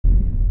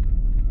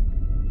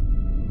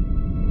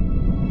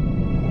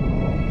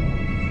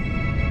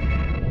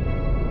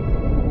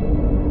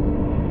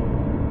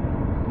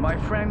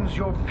friends,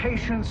 your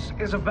patience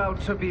is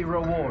about to be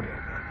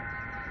rewarded.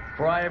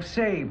 For I have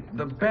saved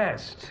the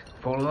best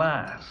for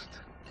last.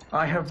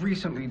 I have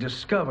recently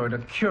discovered a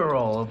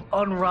cure-all of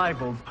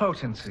unrivaled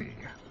potency.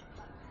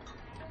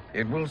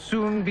 It will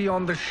soon be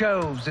on the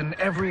shelves in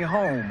every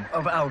home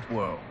of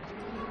Outworld.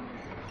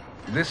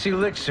 This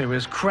elixir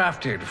is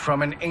crafted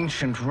from an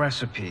ancient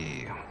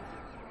recipe.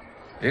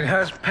 It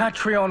has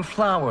Patreon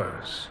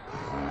flowers,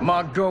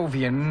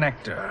 Margovian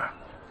nectar,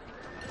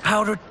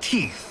 powdered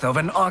teeth of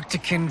an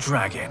Arctican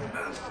dragon.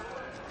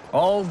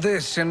 All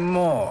this and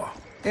more,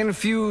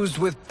 infused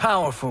with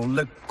powerful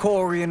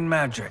Lycorian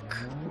magic.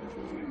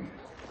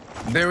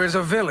 There is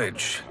a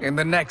village in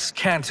the next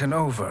canton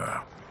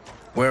over,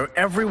 where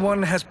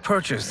everyone has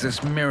purchased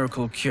this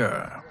miracle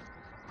cure.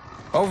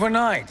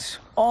 Overnight,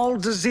 all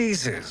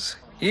diseases,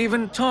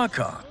 even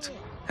Tarkat,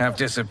 have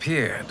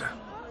disappeared.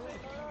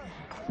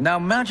 Now,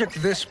 magic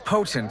this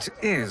potent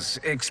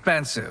is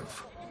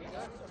expensive.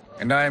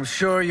 And I am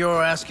sure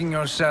you're asking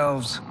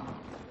yourselves,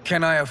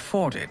 can I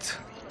afford it?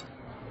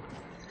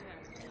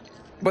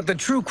 But the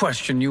true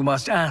question you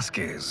must ask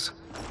is,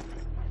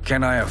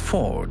 can I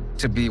afford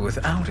to be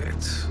without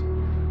it?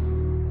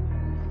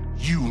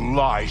 You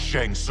lie,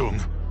 Shang Tsung.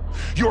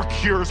 Your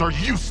cures are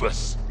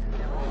useless.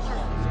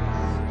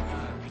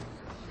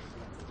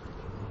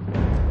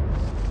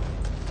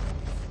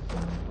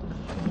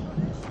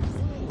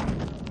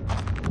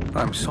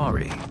 I'm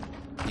sorry.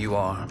 You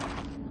are?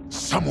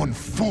 Someone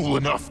fool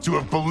enough to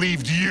have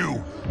believed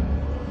you.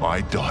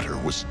 My daughter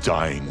was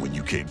dying when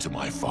you came to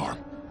my farm.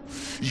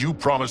 You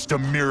promised a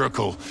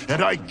miracle,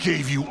 and I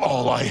gave you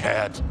all I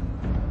had.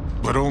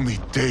 But only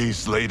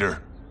days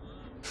later,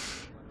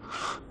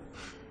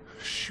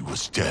 she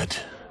was dead.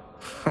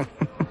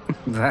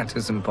 That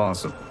is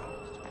impossible.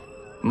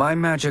 My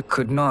magic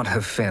could not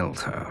have failed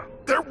her.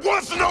 There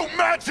was no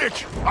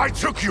magic! I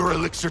took your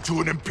elixir to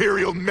an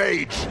Imperial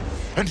mage,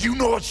 and you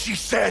know what she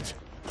said?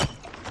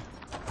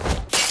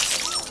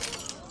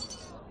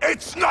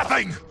 It's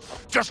nothing!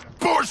 Just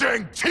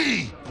bourgeois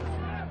tea!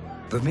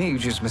 The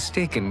mage is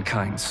mistaken,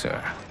 kind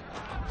sir.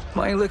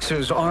 My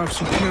elixirs are of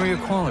superior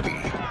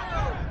quality.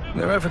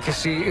 Their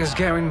efficacy is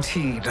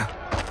guaranteed.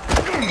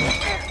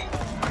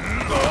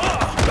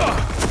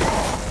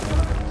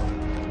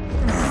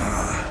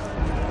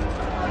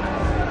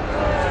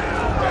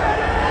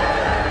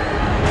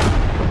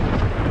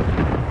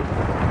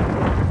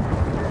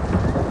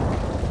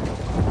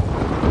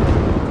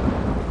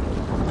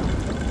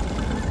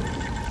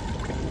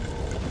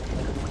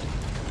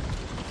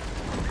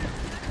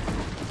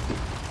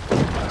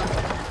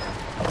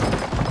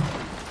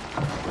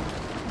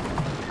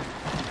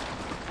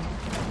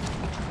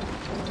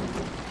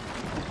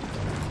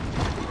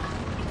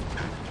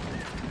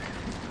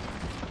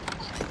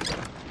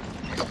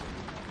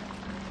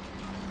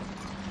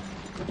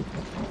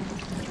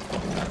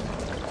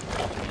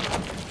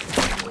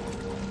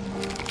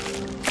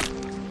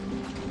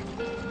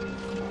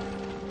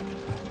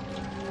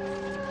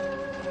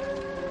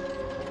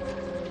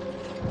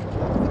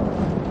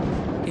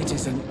 It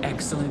is an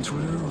excellent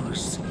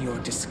ruse, your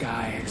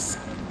disguise.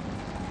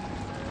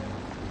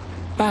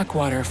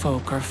 Backwater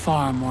folk are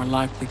far more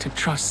likely to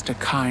trust a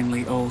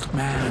kindly old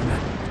man.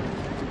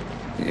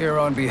 Here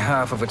on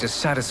behalf of a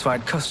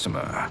dissatisfied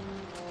customer.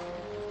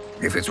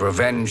 If it's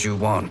revenge you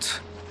want,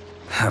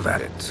 have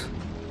at it.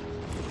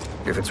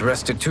 If it's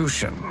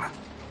restitution,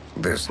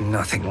 there's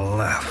nothing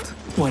left.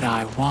 What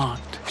I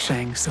want,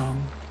 Shang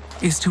Tsung,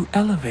 is to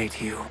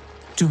elevate you.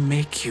 To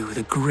make you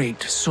the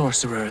great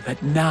sorcerer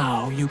that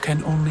now you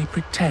can only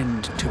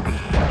pretend to be.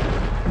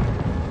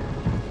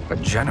 A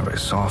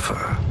generous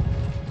offer.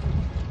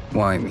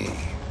 Why me?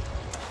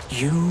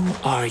 You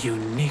are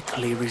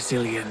uniquely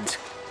resilient.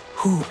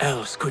 Who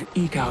else could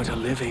eke out a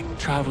living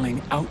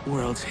traveling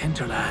Outworld's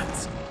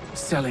hinterlands,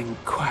 selling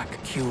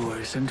quack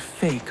cures and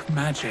fake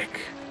magic?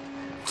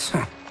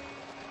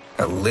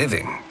 A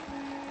living?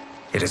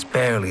 It is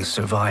barely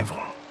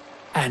survival.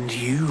 And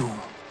you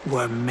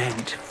were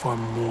meant for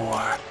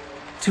more.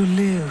 To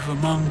live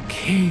among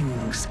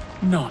kings,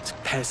 not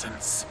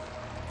peasants.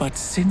 But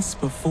since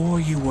before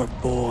you were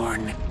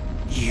born,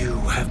 you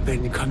have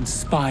been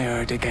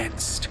conspired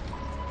against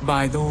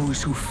by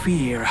those who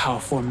fear how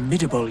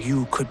formidable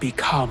you could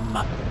become.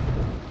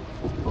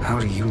 How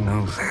do you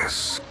know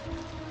this?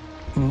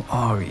 Who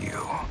are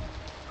you?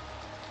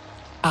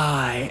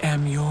 I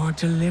am your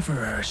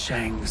deliverer,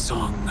 Shang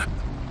Tsung.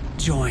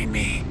 Join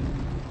me,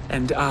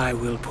 and I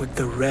will put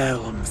the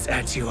realms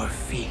at your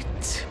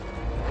feet.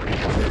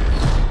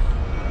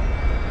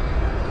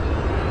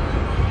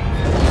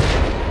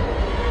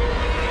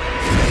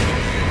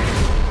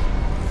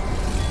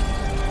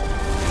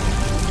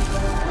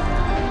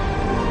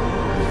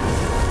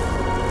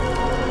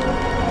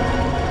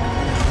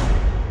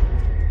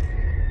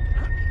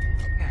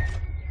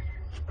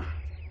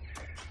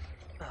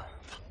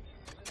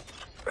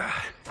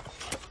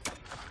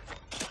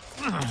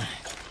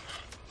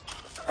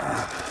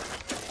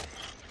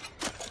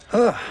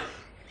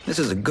 This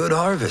is a good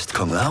harvest,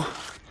 Kameo.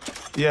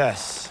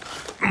 Yes.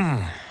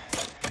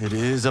 It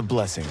is a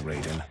blessing,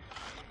 Raiden.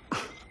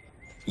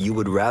 You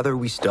would rather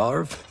we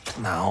starve?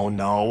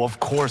 No, of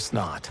course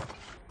not.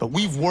 But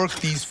we've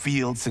worked these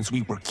fields since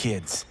we were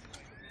kids.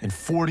 In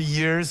 40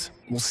 years,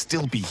 we'll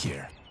still be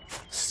here.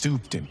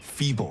 Stooped and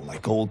feeble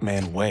like Old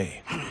Man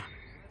Wei.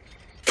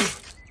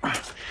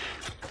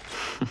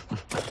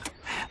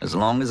 As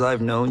long as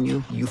I've known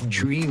you, you've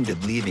dreamed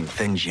of leaving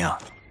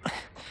Fengjiang.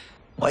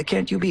 Why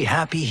can't you be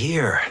happy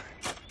here?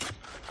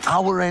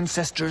 Our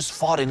ancestors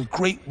fought in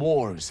great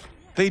wars.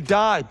 They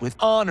died with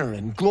honor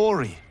and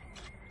glory.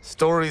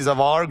 Stories of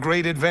our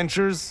great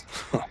adventures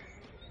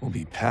will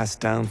be passed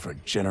down for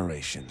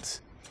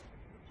generations.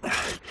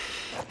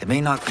 It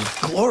may not be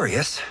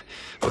glorious,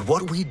 but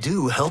what we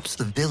do helps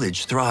the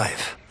village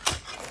thrive.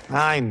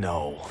 I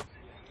know.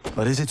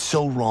 But is it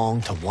so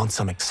wrong to want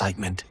some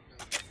excitement?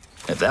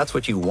 If that's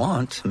what you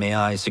want, may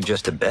I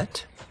suggest a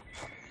bet?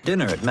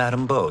 Dinner at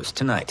Madame Beau's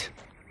tonight.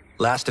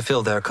 Last to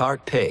fill their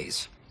cart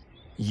pays.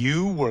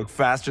 You work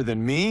faster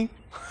than me?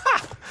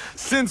 Ha!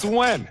 Since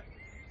when?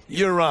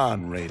 You're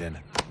on, Raiden.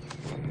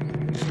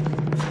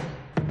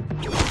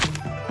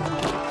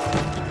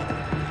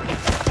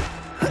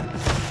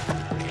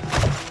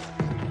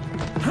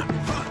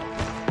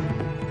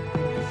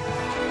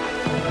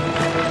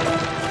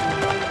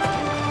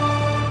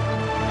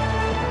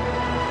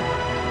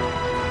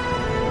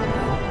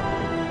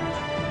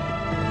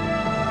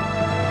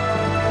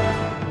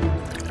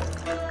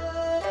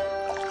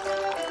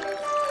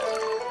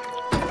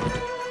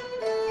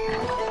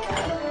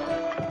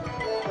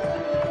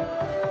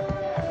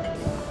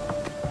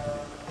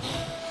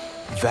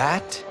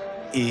 That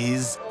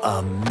is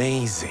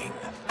amazing.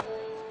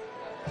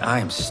 I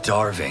am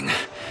starving.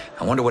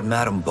 I wonder what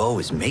Madame Beau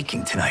is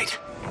making tonight.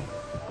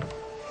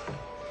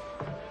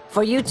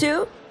 For you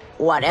two,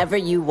 whatever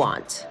you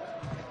want.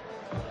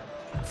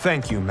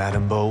 Thank you,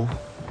 Madame Beau.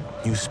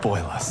 You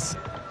spoil us.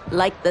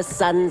 Like the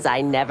sons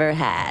I never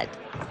had.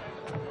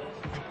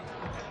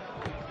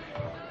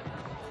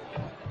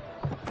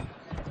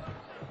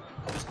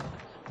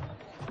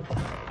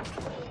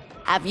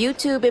 Have you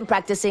two been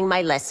practicing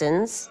my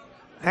lessons?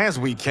 As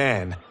we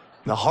can.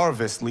 The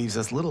harvest leaves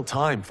us little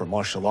time for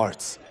martial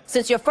arts.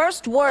 Since your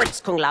first words,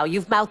 Kung Lao,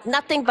 you've mouthed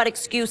nothing but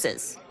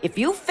excuses. If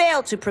you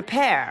fail to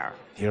prepare...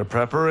 Your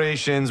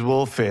preparations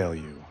will fail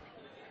you.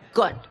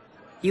 Good.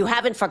 You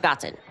haven't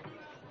forgotten.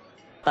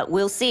 But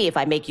we'll see if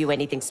I make you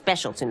anything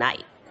special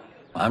tonight.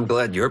 I'm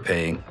glad you're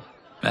paying.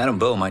 Madame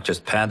Beau might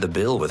just pad the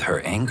bill with her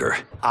anger.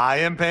 I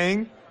am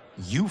paying?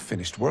 You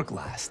finished work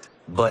last.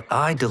 But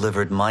I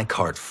delivered my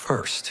cart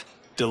first.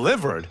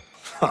 Delivered?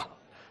 Huh.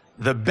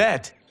 The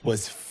bet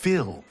was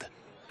filled.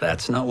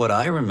 That's not what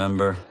I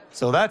remember.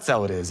 So that's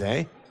how it is,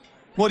 eh?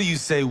 What do you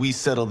say we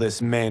settle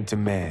this man to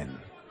man?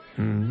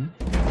 Hmm?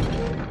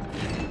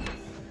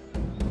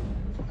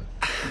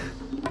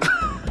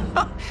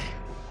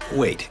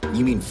 Wait,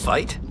 you mean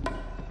fight?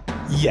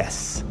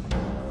 Yes.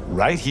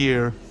 Right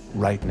here,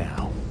 right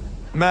now.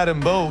 Madame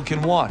Beau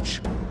can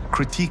watch,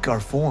 critique our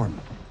form.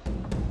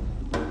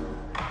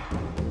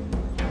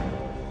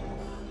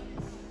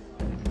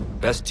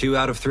 Best 2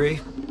 out of 3?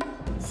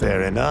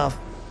 Fair enough.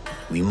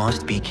 We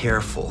must be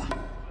careful.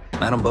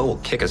 Madame Beau will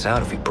kick us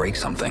out if we break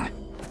something.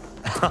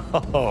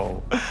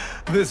 Oh,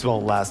 this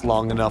won't last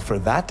long enough for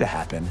that to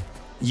happen.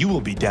 You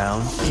will be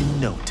down in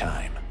no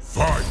time.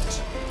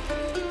 Fight!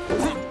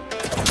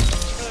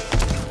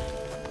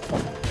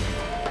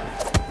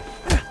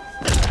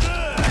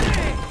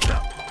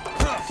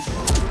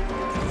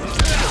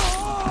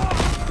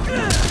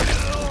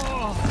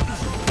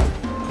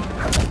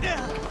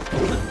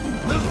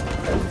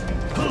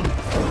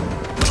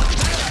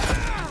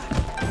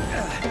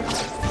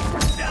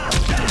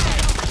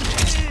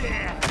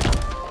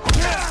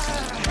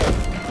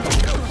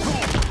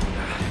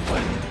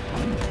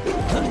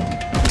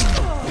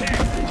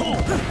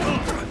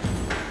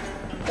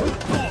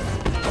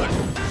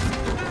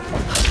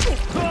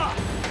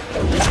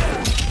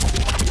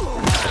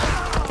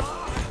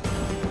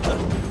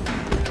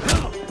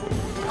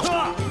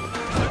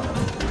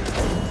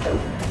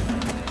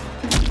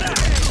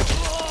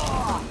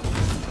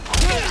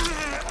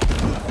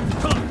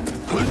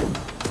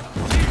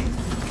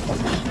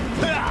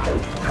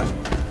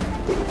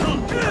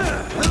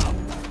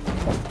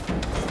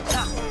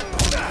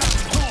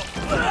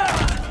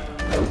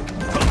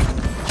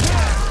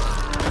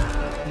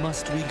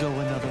 Must we go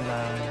another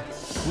round?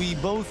 We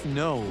both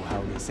know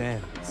how this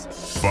ends.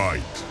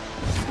 Fight!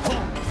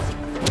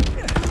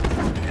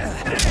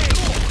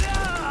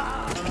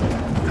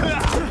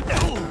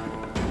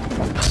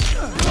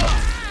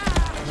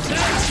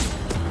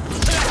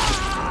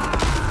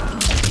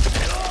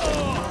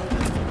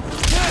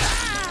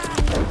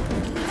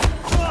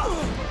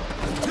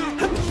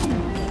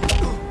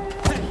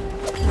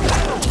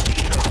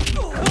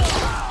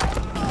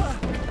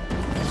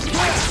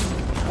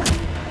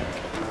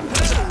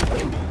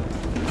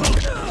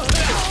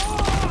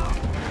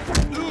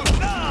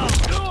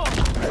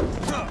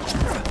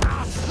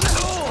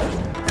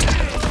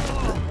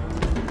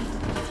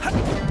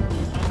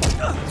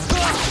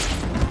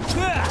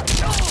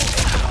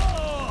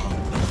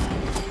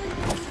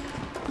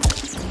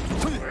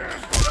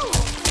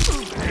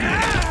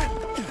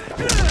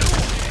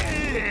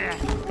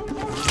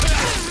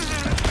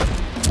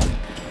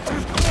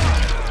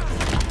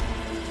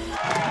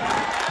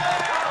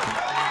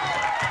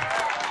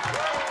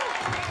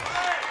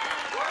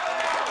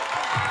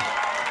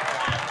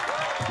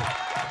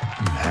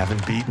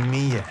 haven't beaten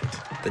me yet.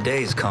 The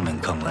day's coming,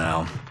 Kung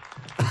Lao.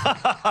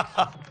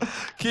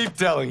 Keep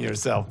telling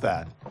yourself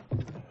that.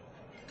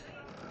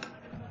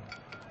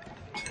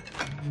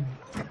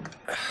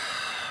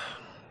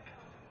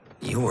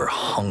 You were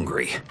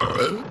hungry.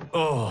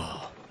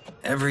 Oh.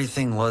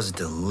 Everything was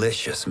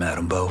delicious,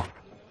 Madame Bo.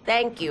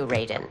 Thank you,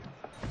 Raiden.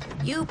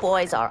 You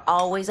boys are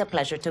always a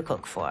pleasure to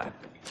cook for.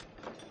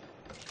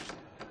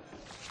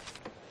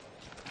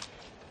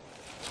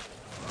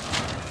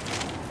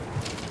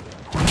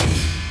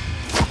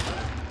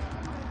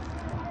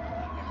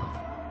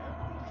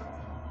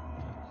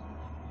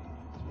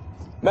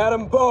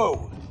 Madame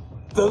Bo,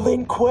 the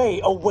Lin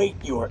Kuei await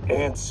your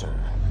answer.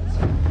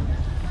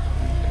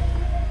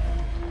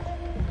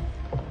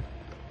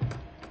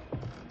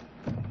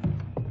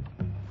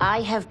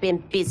 I have been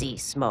busy,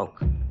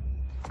 Smoke.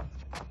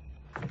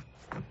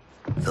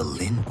 The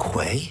Lin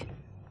Kuei?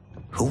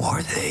 Who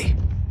are they?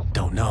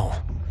 Don't know,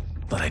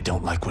 but I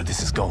don't like where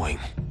this is going.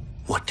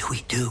 What do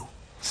we do?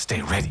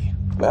 Stay ready.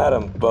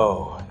 Madame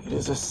Bo, it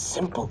is a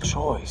simple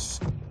choice.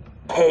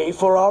 Pay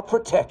for our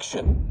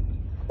protection,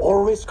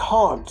 or risk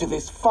harm to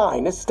this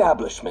fine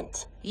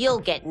establishment. You'll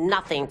get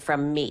nothing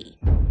from me.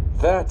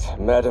 That,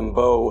 Madame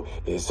Bo,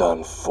 is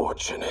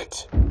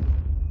unfortunate.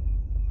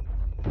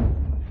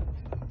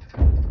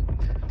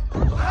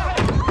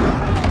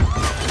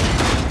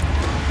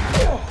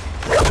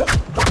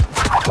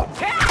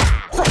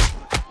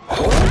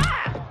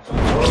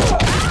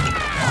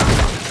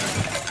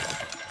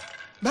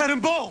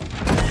 Madame Bo!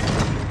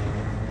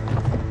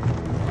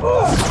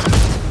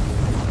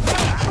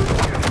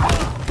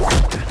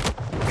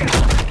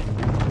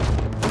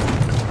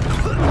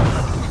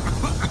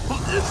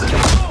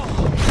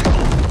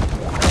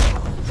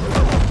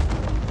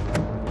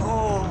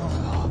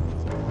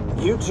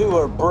 You two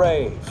are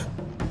brave,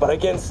 but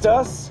against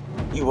us,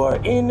 you are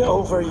in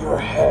over your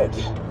head.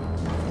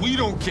 We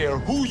don't care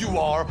who you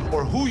are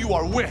or who you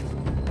are with.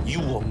 You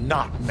will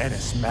not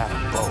menace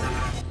Madame Bo.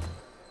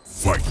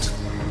 Fight!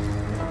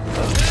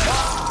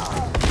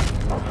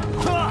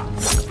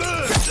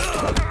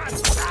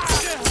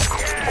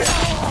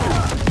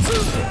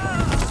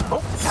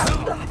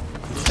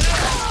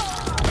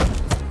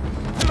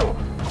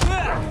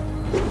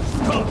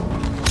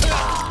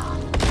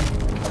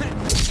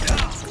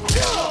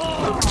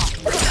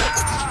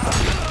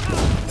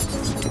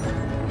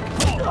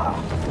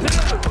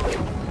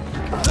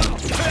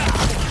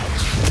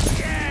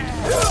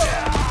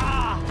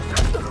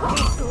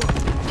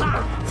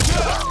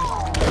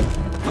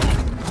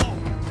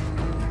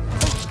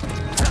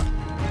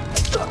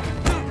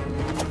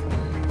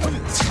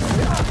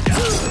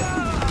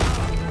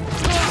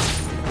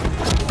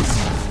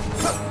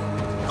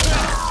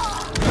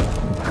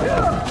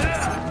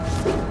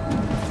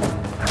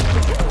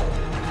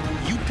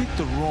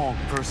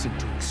 Person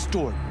to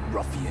extort,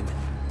 ruffian.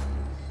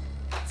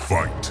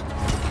 Fight!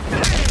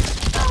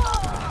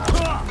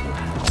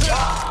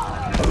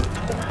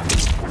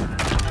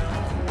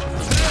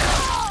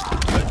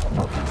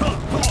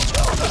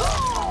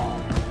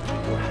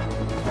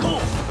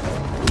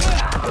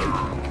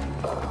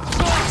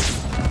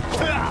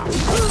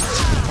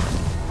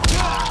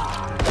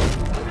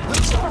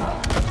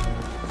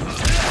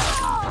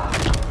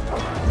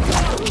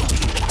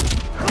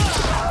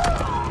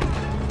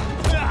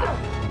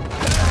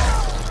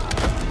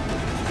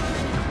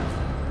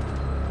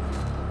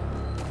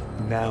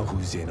 Now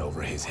who's in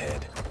over his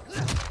head?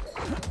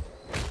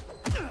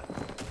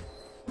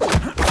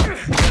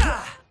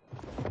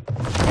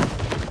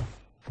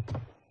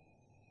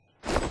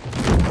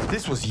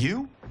 This was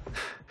you?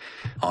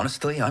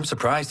 Honestly, I'm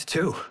surprised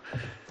too.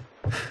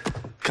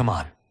 Come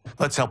on,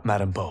 let's help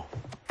Madame Bo.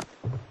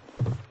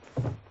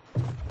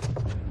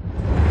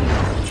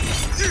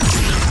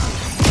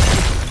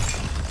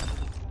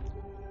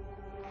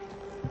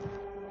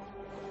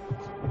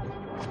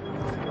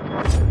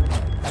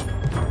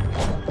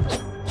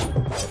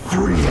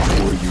 Free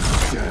where you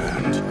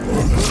stand.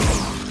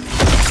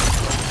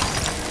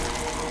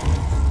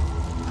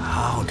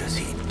 How does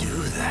he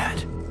do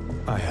that?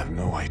 I have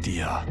no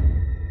idea.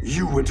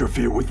 You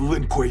interfere with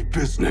Lin Kuei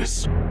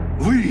business.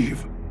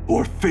 Leave,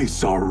 or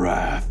face our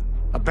wrath.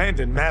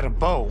 Abandon Madame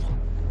Bo?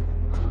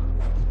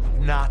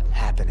 Not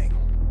happening.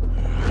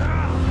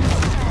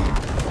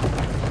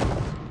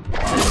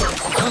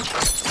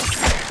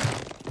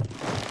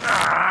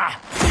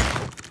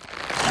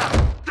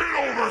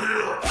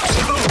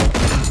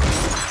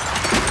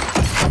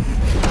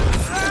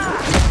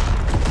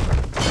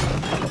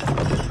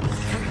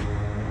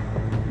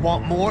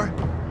 Want more?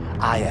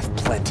 I have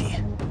plenty.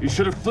 You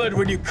should have fled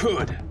when you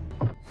could.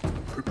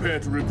 Prepare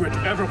to regret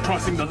ever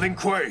crossing the Lin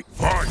Kuei.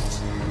 Fight!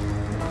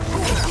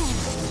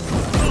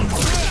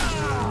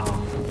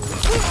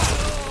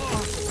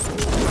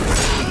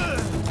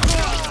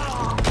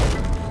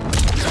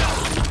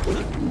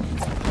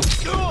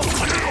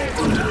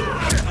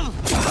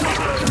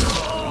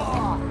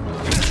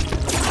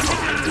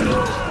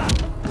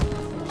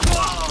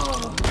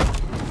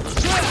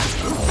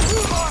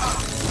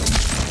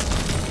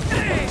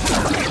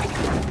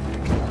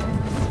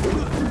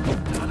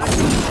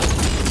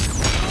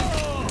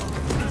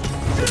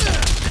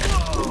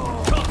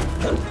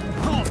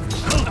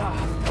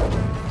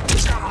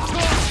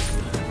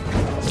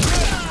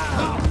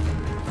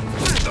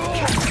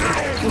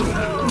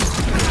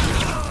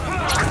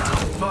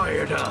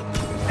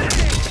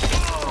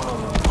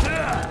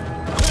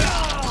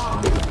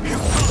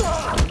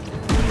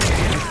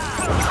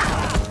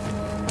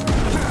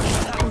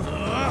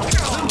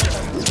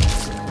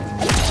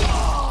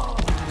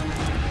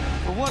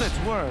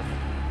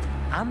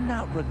 I'm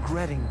not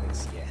regretting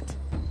this yet.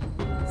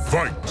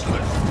 Fight!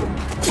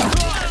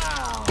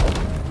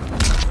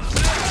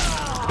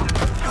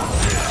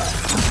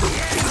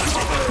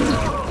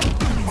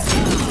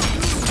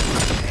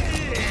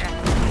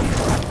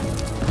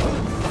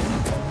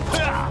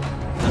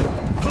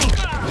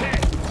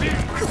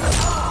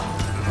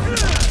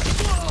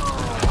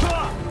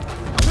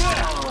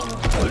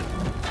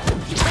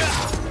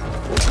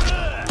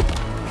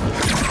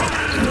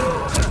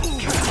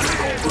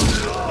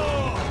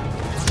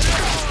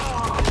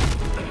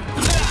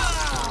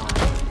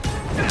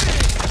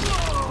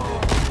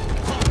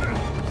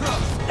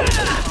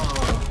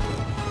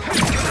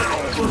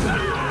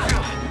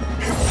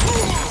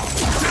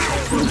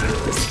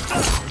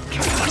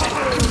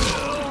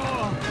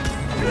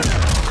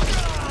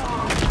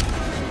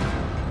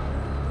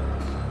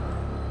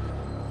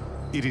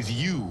 It is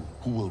you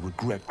who will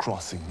regret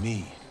crossing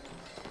me.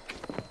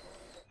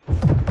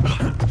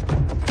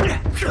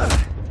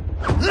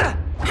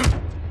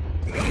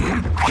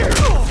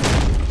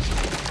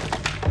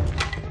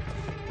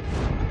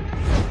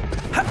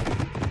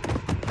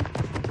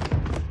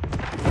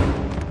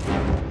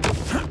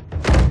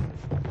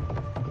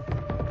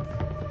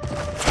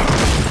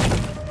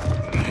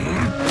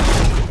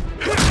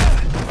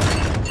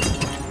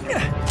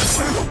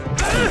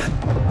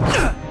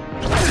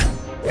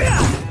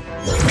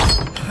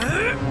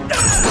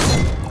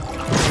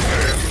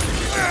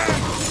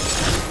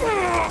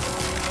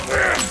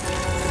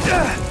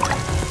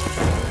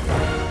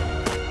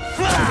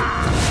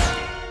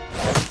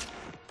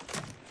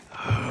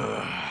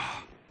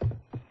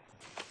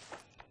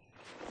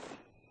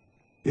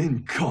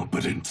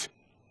 Incompetent.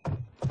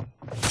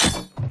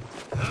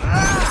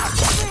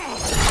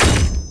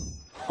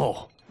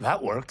 Oh,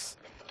 that works.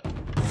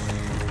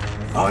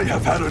 I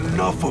have had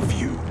enough of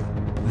you.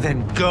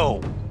 Then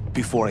go,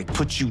 before I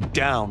put you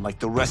down like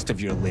the rest of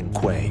your Lin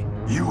Kuei.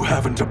 You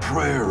haven't a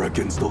prayer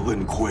against the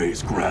Lin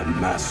Kuei's Grand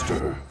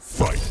Master.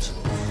 Fight.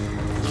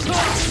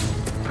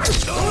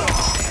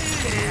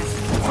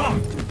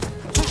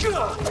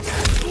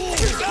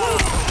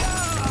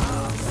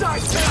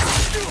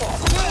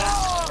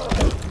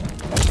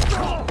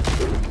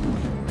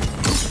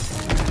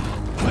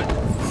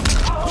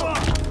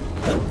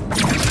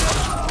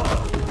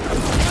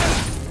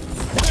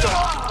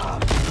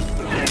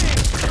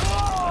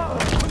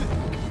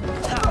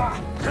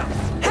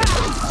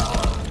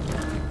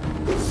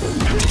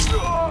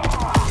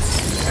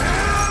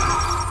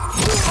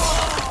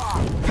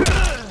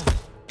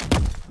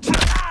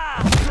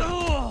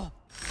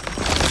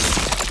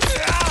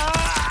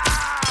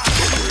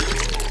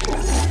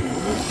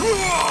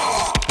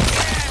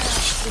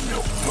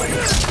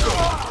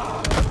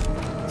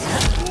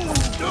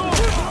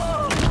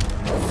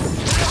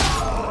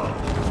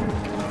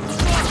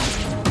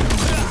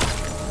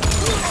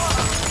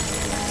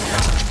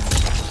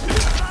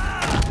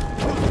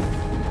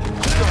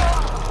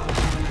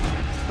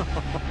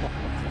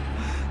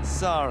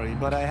 Sorry,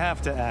 but I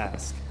have to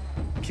ask.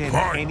 Can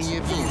any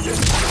of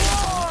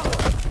you...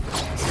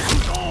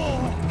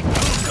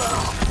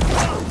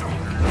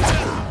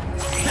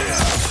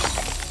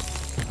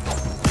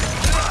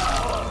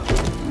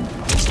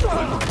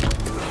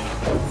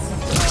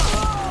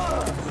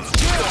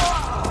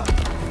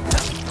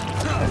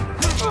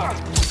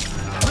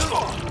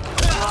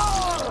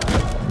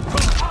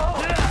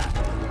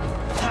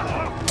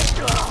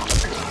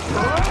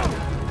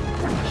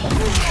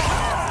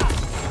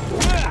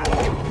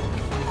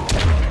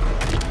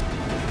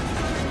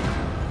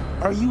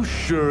 Are you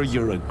sure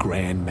you're a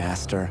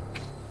Grandmaster?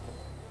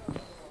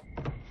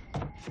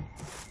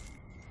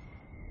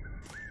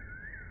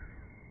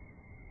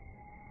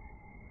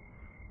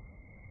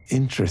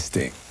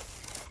 Interesting.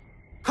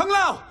 Kung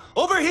Lao!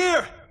 Over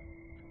here!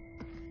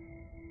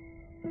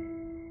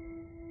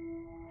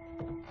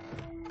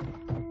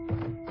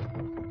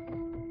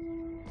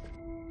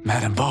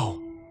 Madame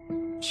Bo.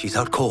 She's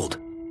out cold.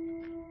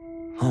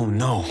 Oh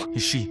no,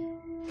 is she...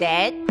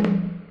 Dead?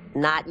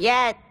 Not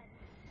yet.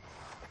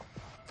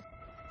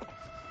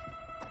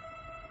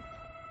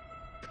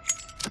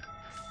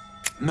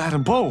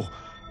 Madame Bo,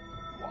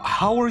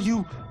 how are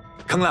you...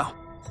 Kung Lao.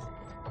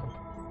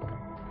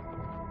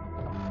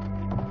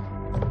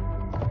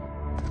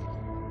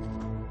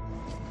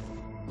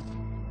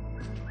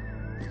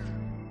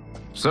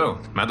 So,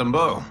 Madame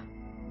Bo,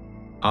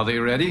 are they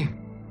ready?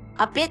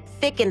 A bit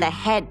thick in the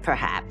head,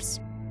 perhaps.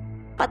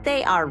 But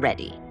they are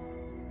ready.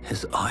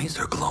 His eyes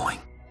are glowing.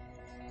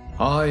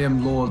 I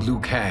am Lord Liu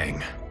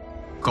Kang,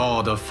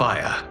 God of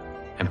Fire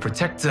and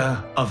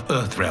Protector of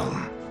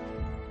Earthrealm.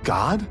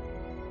 God?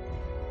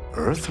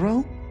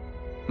 Earthrealm?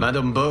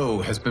 Madame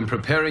Bo has been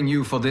preparing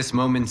you for this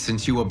moment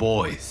since you were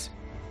boys.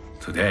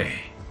 Today,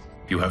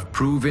 you have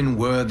proven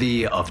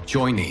worthy of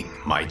joining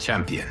my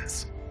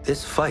champions.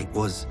 This fight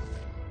was...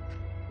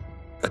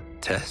 a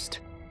test?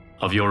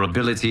 Of your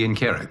ability and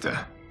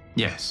character,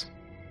 yes.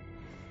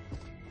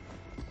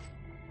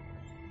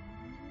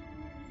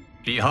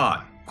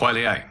 Ihan, Kuai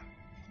Liang.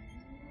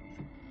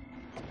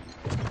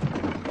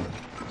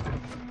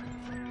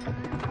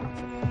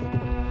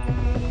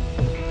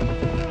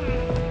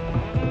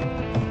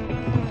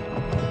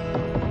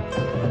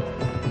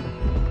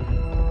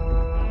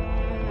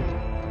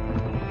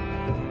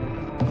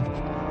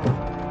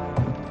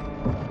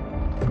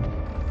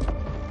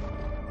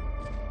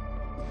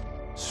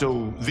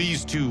 So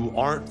these two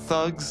aren't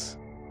thugs?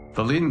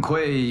 The Lin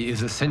Kuei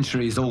is a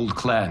centuries-old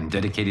clan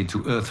dedicated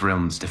to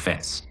Earthrealm's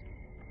defense.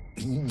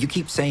 You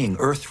keep saying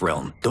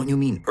Earthrealm. Don't you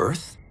mean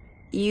Earth?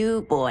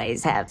 You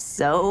boys have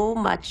so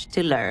much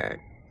to learn.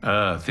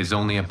 Earth is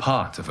only a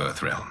part of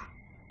Earthrealm.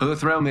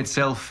 Earthrealm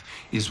itself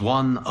is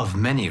one of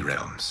many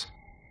realms.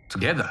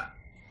 Together,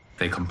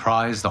 they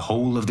comprise the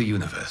whole of the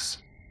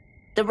universe.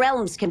 The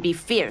realms can be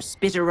fierce,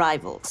 bitter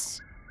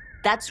rivals.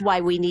 That's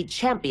why we need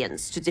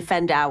champions to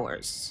defend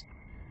ours.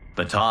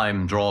 The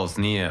time draws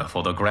near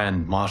for the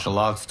grand martial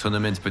arts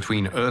tournament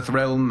between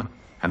Earthrealm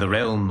and the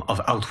realm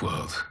of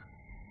Outworld.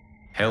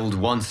 Held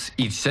once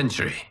each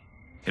century,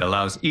 it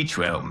allows each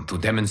realm to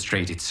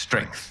demonstrate its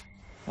strength.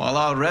 While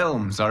our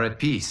realms are at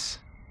peace,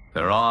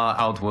 there are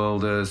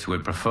Outworlders who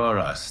would prefer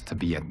us to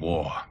be at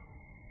war.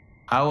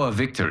 Our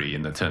victory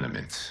in the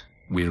tournament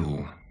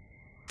will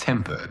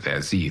temper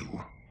their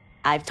zeal.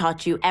 I've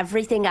taught you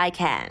everything I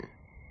can.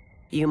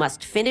 You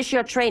must finish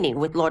your training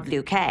with Lord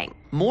Liu Kang.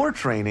 More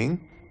training?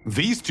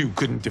 These two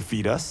couldn't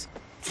defeat us.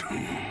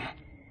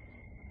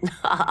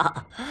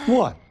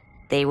 What?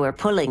 They were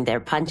pulling their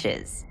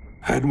punches.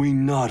 Had we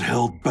not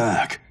held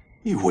back,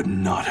 you would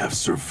not have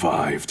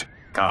survived.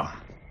 Come.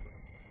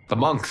 The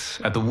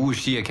monks at the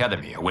Wuxi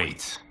Academy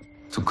await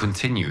to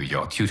continue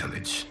your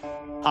tutelage.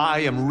 I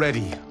am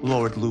ready,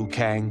 Lord Liu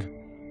Kang.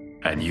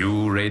 And you,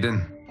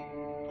 Raiden?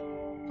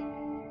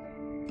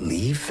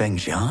 Leave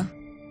Fengjian?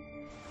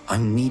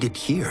 I'm needed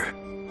here.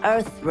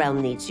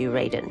 Earthrealm needs you,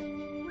 Raiden.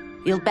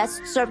 You'll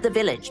best serve the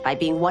village by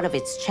being one of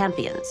its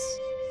champions.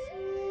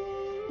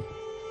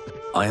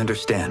 I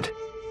understand.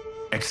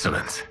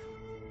 Excellent.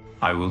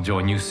 I will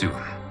join you soon.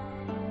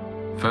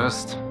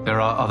 First, there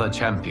are other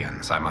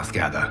champions I must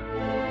gather.